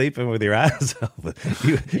were sleeping with your eyes open.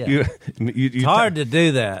 It's hard to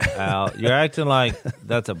do that, Al. You're acting like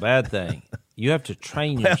that's a bad thing. You have to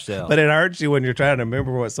train yourself. But it hurts you when you're trying to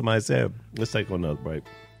remember what somebody said. Let's take another break.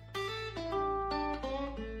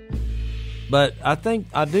 But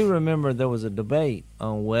I do remember there was a debate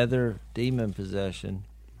on whether demon possession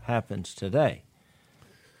happens today.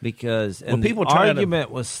 Because the argument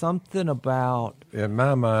was something about... In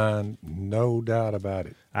my mind, no doubt about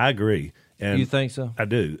it. I agree. And you think so? I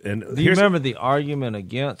do. And do you remember the argument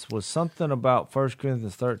against was something about 1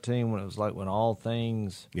 Corinthians 13 when it was like when all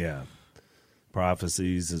things... Yeah.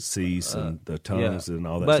 Prophecies that cease and the tongues and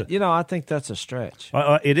all that but, stuff. I think that's a stretch.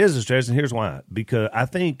 It is a stretch, and here's why. Because I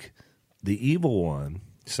think the evil one,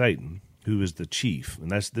 Satan, who is the chief, and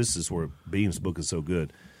this is where Beam's book is so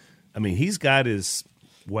good. I mean, he's got his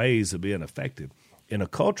ways of being effective. In a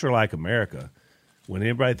culture like America, when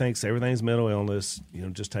everybody thinks everything's mental illness,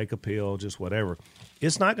 just take a pill, just whatever,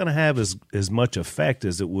 it's not going to have as much effect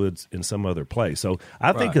as it would in some other place. So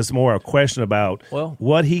I think it's more a question about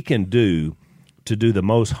what he can do to do the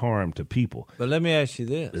most harm to people. But let me ask you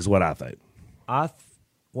this. Is what I think.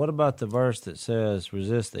 What about the verse that says,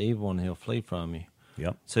 resist the evil and he'll flee from you?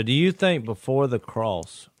 Yep. So do you think before the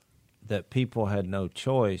cross that people had no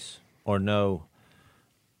choice or no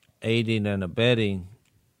aiding and abetting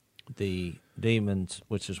the demons,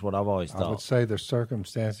 which is what I've always thought? I would say the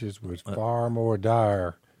circumstances was far more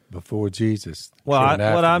dire before Jesus. Well,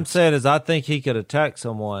 what I'm saying is I think he could attack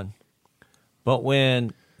someone, but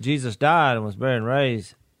when Jesus died and was buried and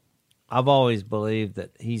raised, I've always believed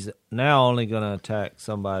that he's now only going to attack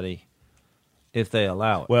somebody if they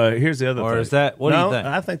allow it. Well, here's the other thing. Or is that, what do you think?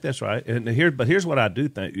 I think that's right. But here's what I do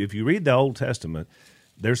think. If you read the Old Testament,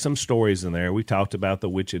 there's some stories in there. We talked about the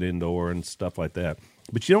witch at Endor and stuff like that.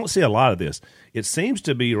 But you don't see a lot of this. It seems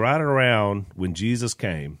to be right around when Jesus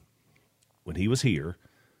came, when he was here,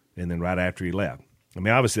 and then right after he left. I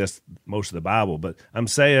mean, obviously that's most of the Bible, but I'm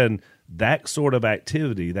saying that sort of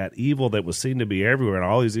activity, that evil that was seen to be everywhere and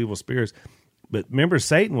all these evil spirits. But remember,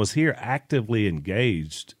 Satan was here actively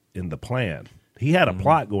engaged in the plan. He had a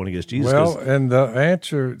plot going against Jesus. Well, and the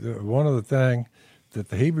answer, one of the things that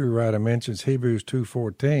the Hebrew writer mentions, Hebrews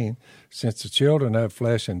 2:14, since the children have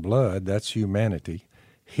flesh and blood, that's humanity,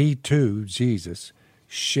 he too, Jesus,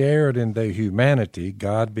 shared in their humanity,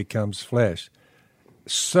 God becomes flesh,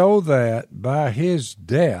 so that by his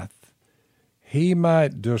death he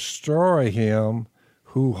might destroy him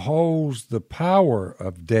who holds the power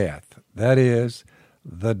of death, that is,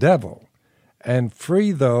 the devil, and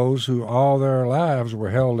free those who all their lives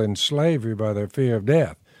were held in slavery by their fear of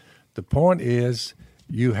death. The point is,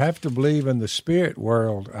 you have to believe in the spirit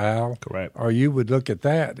world, Al. Correct. Or you would look at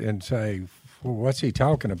that and say, well, what's he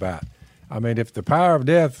talking about? I mean, if the power of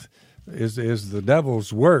death is the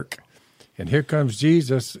devil's work, and here comes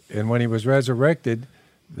Jesus, and when he was resurrected,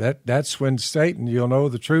 that's when Satan, you'll know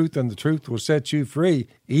the truth, and the truth will set you free,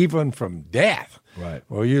 even from death. Right.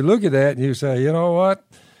 Well, you look at that and you say, you know what?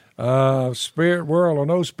 Spirit world or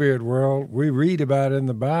no spirit world, we read about it in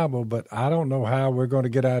the Bible, but I don't know how we're going to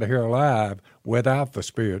get out of here alive without the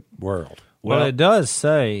spirit world. Well, it does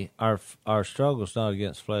say our struggle's not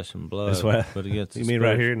against flesh and blood, but against you mean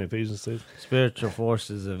right here in Ephesians 6? Spiritual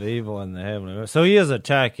forces of evil in the heavenly realm. So he is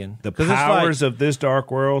attacking. The powers of this dark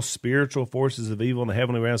world, spiritual forces of evil in the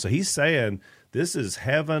heavenly realm. So he's saying this is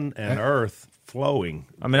heaven and earth flowing.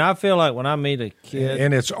 I mean, I feel like when I meet a kid...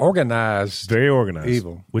 And it's organized. Very organized.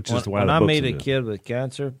 Evil. Which is why when I meet a kid with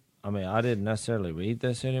cancer, I mean, I didn't necessarily read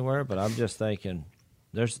this anywhere, but I'm just thinking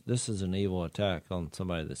this is an evil attack on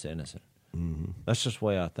somebody that's innocent. Mm-hmm. That's just the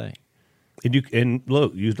way I think. And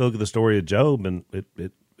look at the story of Job, and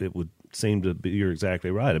it would seem to be. You're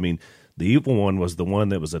exactly right. I mean, the evil one was the one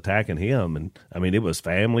that was attacking him, and I mean, it was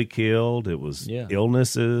family killed. It was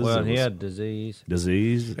illnesses. Well, he had disease.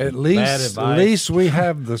 At least we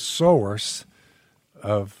have the source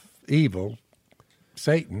of evil,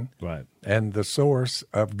 Satan, right, and the source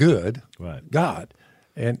of good, right, God,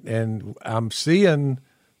 and I'm seeing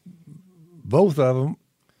both of them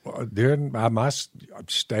during. I must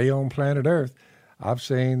stay on planet Earth. I've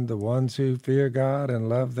seen the ones who fear God and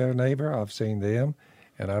love their neighbor. I've seen them.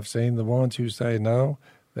 And I've seen the ones who say no,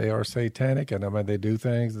 they are satanic, and I mean they do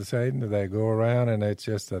things to Satan. They go around, and it's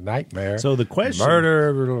just a nightmare. So the question,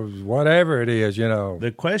 murder, whatever it is,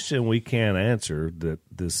 the question we can't answer that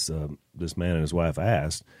this man and his wife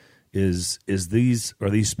asked is are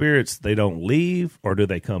these spirits? They don't leave, or do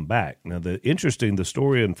they come back? Now, the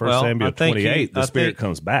story in 1 Samuel 28, the spirit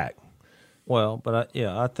comes back. Well, but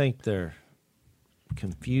I think they're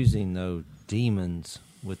confusing those demons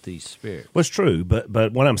with these spirits. Well, it's true, but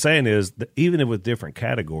what I'm saying is that even with different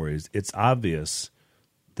categories, it's obvious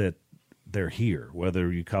that they're here,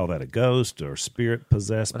 whether you call that a ghost or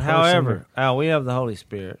spirit-possessed person. However, Al, we have the Holy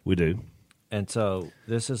Spirit. We do. And so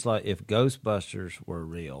this is like if Ghostbusters were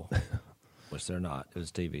real, which they're not, it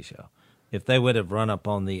was a TV show. If they would have run up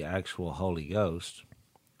on the actual Holy Ghost,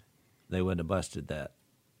 they wouldn't have busted that.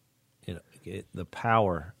 The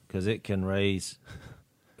power, because it can raise...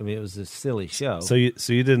 I mean, it was a silly show. So you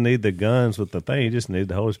didn't need the guns with the thing; you just need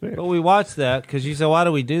the Holy Spirit. But we watched that because you said, "Why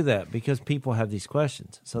do we do that?" Because people have these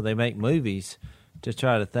questions, so they make movies to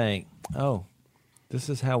try to think, "Oh, this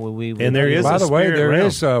is how we." And there is, by the way, there realm.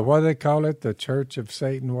 is what do they call it? The Church of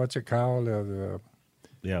Satan. What's it called? A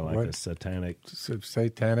satanic.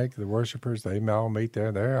 Satanic. The worshipers, they all meet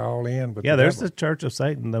there. They're all in. With there's the Church of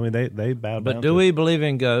Satan. I mean, they bow down. But do we believe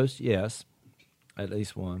in ghosts? Yes, at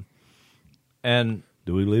least one. And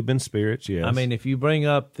do we believe in spirits? Yes. I mean, if you bring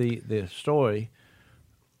up the story,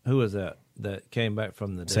 who was that came back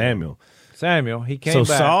from the dead? Samuel, he came back.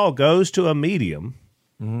 So Saul goes to a medium,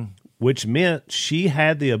 which meant she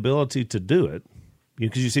had the ability to do it.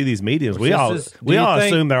 Because you see these mediums, we all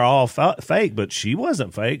assume they're all fake, but she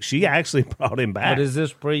wasn't fake. She actually brought him back. But is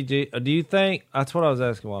this do you think, that's what I was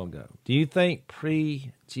asking a while ago, do you think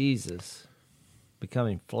pre-Jesus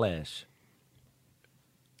becoming flesh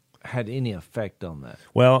had any effect on that?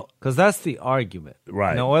 Well, because that's the argument,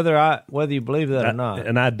 right? Now, whether you believe that or not,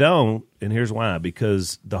 and I don't, and here's why: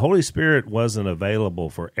 because the Holy Spirit wasn't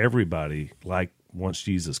available for everybody like once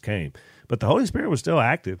Jesus came, but the Holy Spirit was still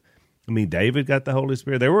active. I mean, David got the Holy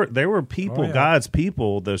Spirit. There were people, God's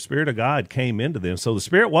people. The Spirit of God came into them, so the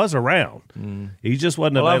Spirit was around. He just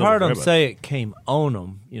wasn't available. I've heard them say it came on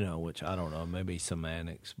them, which I don't know, maybe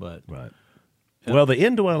semantics, but right. Well, the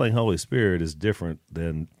indwelling Holy Spirit is different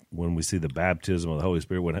than when we see the baptism of the Holy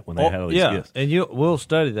Spirit when they had all these gifts. And we'll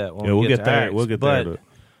study that when we'll get there. Acts. We'll get there. But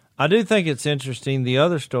I do think it's interesting. The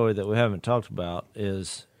other story that we haven't talked about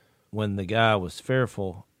is when the guy was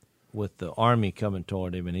fearful with the army coming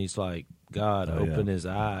toward him, and he's like, God, open his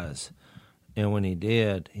eyes. And when he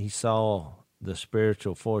did, he saw the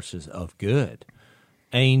spiritual forces of good,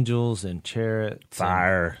 angels and chariots.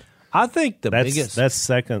 Fire. I think biggest... That's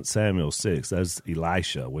 2 Samuel 6. That's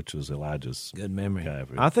Elisha, which was Elijah's good memory. Guy.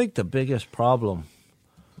 I think the biggest problem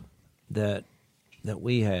that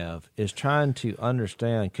we have is trying to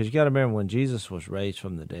understand, because you got to remember when Jesus was raised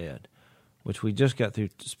from the dead, which we just got through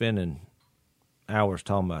spending hours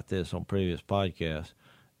talking about this on previous podcasts,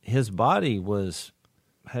 his body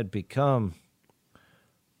had become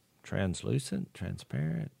translucent,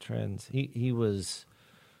 transparent, he was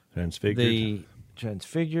transfigured.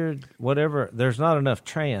 Transfigured, whatever. There's not enough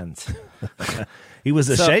trans. He was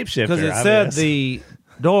a shapeshifter. Because it said the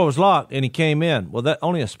door was locked and he came in. Well, that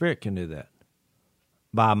only a spirit can do that.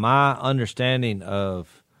 By my understanding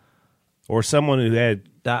of... Or someone who had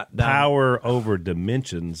power over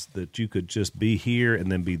dimensions that you could just be here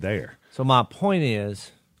and then be there. So my point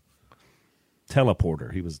is...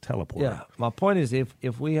 Teleporter. He was a teleporter. Yeah. My point is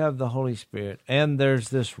if we have the Holy Spirit and there's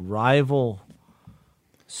this rival...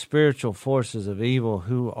 spiritual forces of evil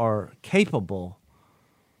who are capable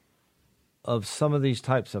of some of these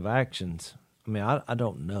types of actions. I mean, I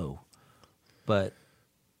don't know, but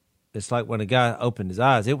it's like when a guy opened his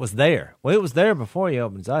eyes, it was there. Well, it was there before he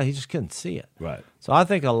opened his eyes. He just couldn't see it. Right. So I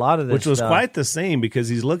think a lot of this Which was quite the scene because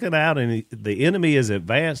he's looking out and the enemy is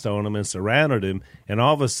advanced on him and surrounded him. And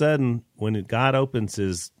all of a sudden, when God opens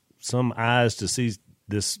some eyes to see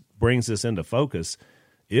this, brings this into focus,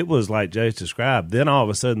 it was like Jase described. Then all of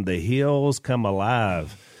a sudden, the hills come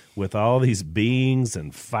alive with all these beings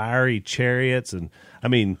and fiery chariots, and I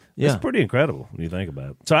mean, it's pretty incredible when you think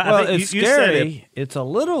about it. So I think it's scary. It's a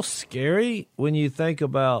little scary when you think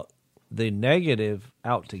about the negative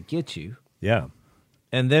out to get you. Yeah.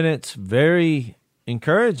 And then it's very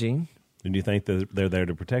encouraging. And you think that they're there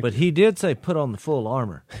to protect But you? he did say put on the full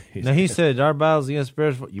armor. Now, he said, our battles against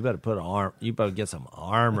spiritual, you better put you better get some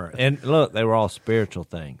armor. And look, they were all spiritual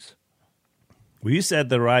things. Well, you said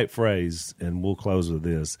the right phrase, and we'll close with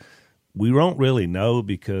this. We don't really know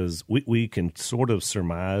because we can sort of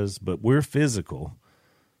surmise, but we're physical.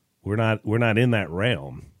 We're not in that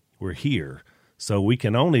realm. We're here. So we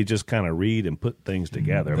can only just kind of read and put things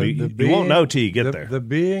together. You won't know till you get there. The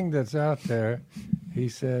being that's out there, he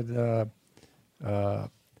said,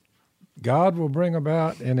 God will bring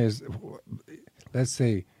about in his, let's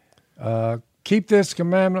see, keep this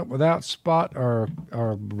commandment without spot or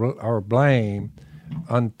blame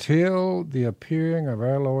until the appearing of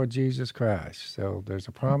our Lord Jesus Christ. So there's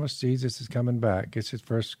a promise Jesus is coming back. This is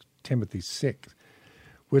 1 Timothy 6,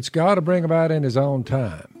 which God will bring about in his own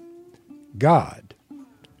time. God,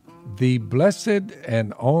 the blessed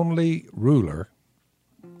and only ruler,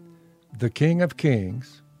 the King of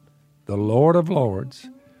kings, the Lord of lords,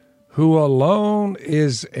 who alone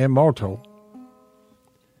is immortal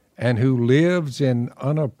and who lives in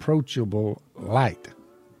unapproachable light,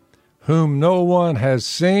 whom no one has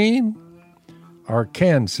seen or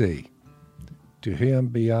can see. To him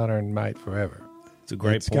be honor and might forever. It's a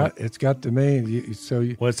great point. It's got to mean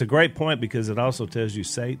well, it's a great point because it also tells you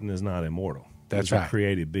Satan is not immortal. That's He's right. a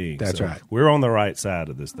created being. That's right. We're on the right side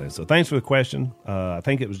of this thing. So thanks for the question. I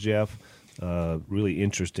think it was Jeff. Really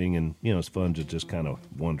interesting, and it's fun to just kind of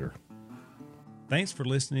wonder. Thanks for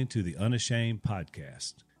listening to the Unashamed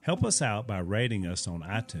podcast. Help us out by rating us on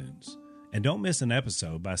iTunes. And don't miss an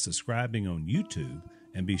episode by subscribing on YouTube,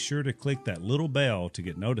 and be sure to click that little bell to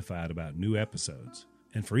get notified about new episodes.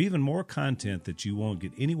 And for even more content that you won't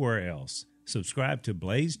get anywhere else, subscribe to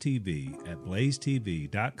Blaze TV at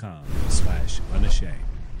blazetv.com/unashamed.